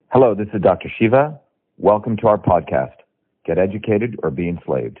Hello, this is Dr. Shiva. Welcome to our podcast, Get Educated or Be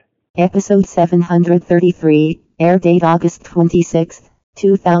Enslaved. Episode 733, air date August 26,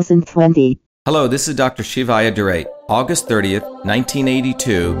 2020. Hello, this is Dr. Shiva Ayyadurai. August 30th,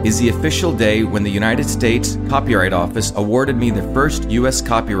 1982 is the official day when the United States Copyright Office awarded me the first U.S.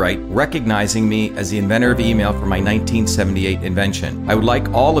 copyright, recognizing me as the inventor of email for my 1978 invention. I would like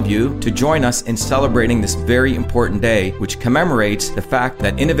all of you to join us in celebrating this very important day, which commemorates the fact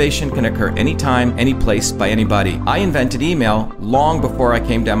that innovation can occur anytime, any place, by anybody. I invented email long before I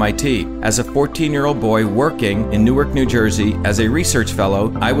came to MIT. As a 14-year-old boy working in Newark, New Jersey as a research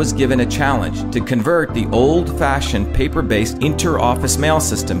fellow, I was given a challenge to convert the old-fashioned paper-based inter-office mail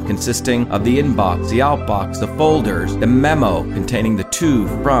system consisting of the inbox, the outbox, the folders, the memo containing the to,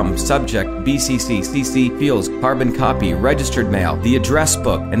 from, subject, BCC, CC fields, carbon copy, registered mail, the address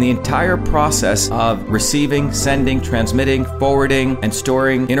book, and the entire process of receiving, sending, transmitting, forwarding, and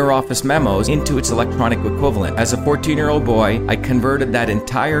storing inter-office memos into its electronic equivalent. As a 14-year-old boy, I converted that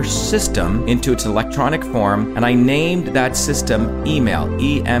entire system into its electronic form, and I named that system email,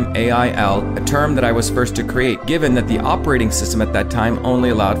 E-M-A-I-L, a term that I was first to create, given that the operating system at that time only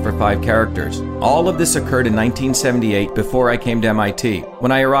allowed for 5 characters. All of this occurred in 1978 before I came to MIT.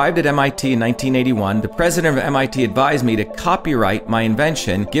 When I arrived at MIT in 1981, the president of MIT advised me to copyright my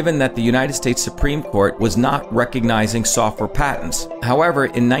invention, given that the United States Supreme Court was not recognizing software patents. However,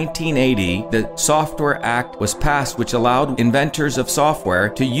 in 1980, the Software Act was passed, which allowed inventors of software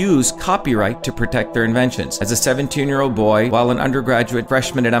to use copyright to protect their inventions. As a 17-year-old boy, while an undergraduate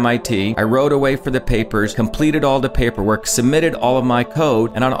freshman at MIT, I wrote away for the papers, completed all the paperwork, submitted all of my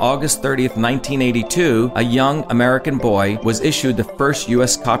code, and on August 30th, 1982, a young American boy was issued the first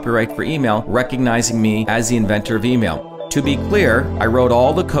U.S. copyright for email, recognizing me as the inventor of email. To be clear, I wrote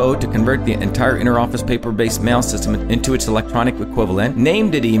all the code to convert the entire inter-office paper-based mail system into its electronic equivalent,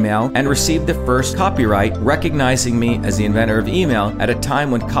 named it email, and received the first copyright, recognizing me as the inventor of email at a time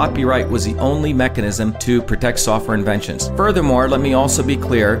when copyright was the only mechanism to protect software inventions. Furthermore, let me also be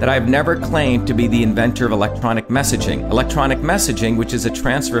clear that I have never claimed to be the inventor of electronic messaging. Electronic messaging, which is a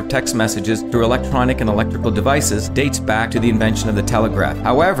transfer of text messages through electronic and electrical devices, dates back to the invention of the telegraph.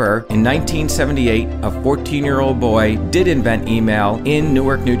 However, in 1978, a 14-year-old boy did invent email in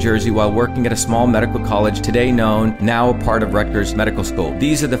Newark, New Jersey while working at a small medical college today known, now a part of Rutgers Medical School.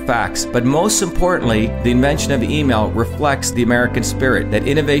 These are the facts, but most importantly, the invention of email reflects the American spirit that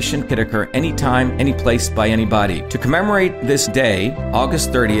innovation can occur anytime, any place, by anybody. To commemorate this day, August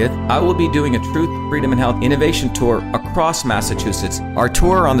 30th, I will be doing a Truth, Freedom, and Health innovation tour across Massachusetts. Our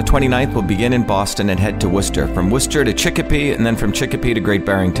tour on the 29th will begin in Boston and head to Worcester, from Worcester to Chicopee, and then from Chicopee to Great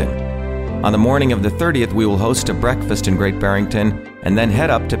Barrington. On the morning of the 30th, we will host a breakfast in Great Barrington and then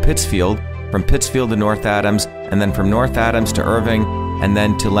head up to Pittsfield, from Pittsfield to North Adams, and then from North Adams to Irving, and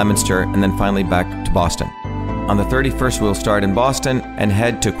then to Leominster, and then finally back to Boston. On the 31st, we'll start in Boston and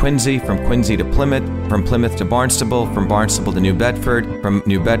head to Quincy, from Quincy to Plymouth, from Plymouth to Barnstable, from Barnstable to New Bedford, from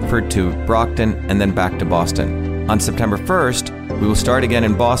New Bedford to Brockton, and then back to Boston. On September 1st, we will start again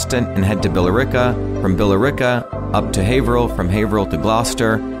in Boston and head to Billerica, from Billerica up to Haverhill, from Haverhill to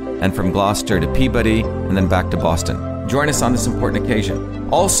Gloucester, and from Gloucester to Peabody, and then back to Boston. Join us on this important occasion.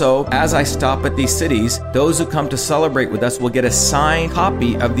 Also, as I stop at these cities, those who come to celebrate with us will get a signed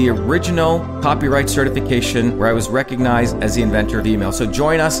copy of the original copyright certification where I was recognized as the inventor of email. So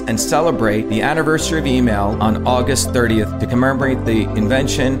join us and celebrate the anniversary of email on August 30th to commemorate the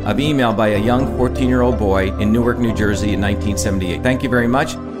invention of email by a young 14-year-old boy in Newark, New Jersey in 1978. Thank you very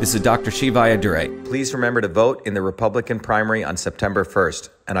much. This is Dr. Shiva Ayyadurai. Please remember to vote in the Republican primary on September 1st,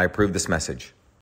 and I approve this message.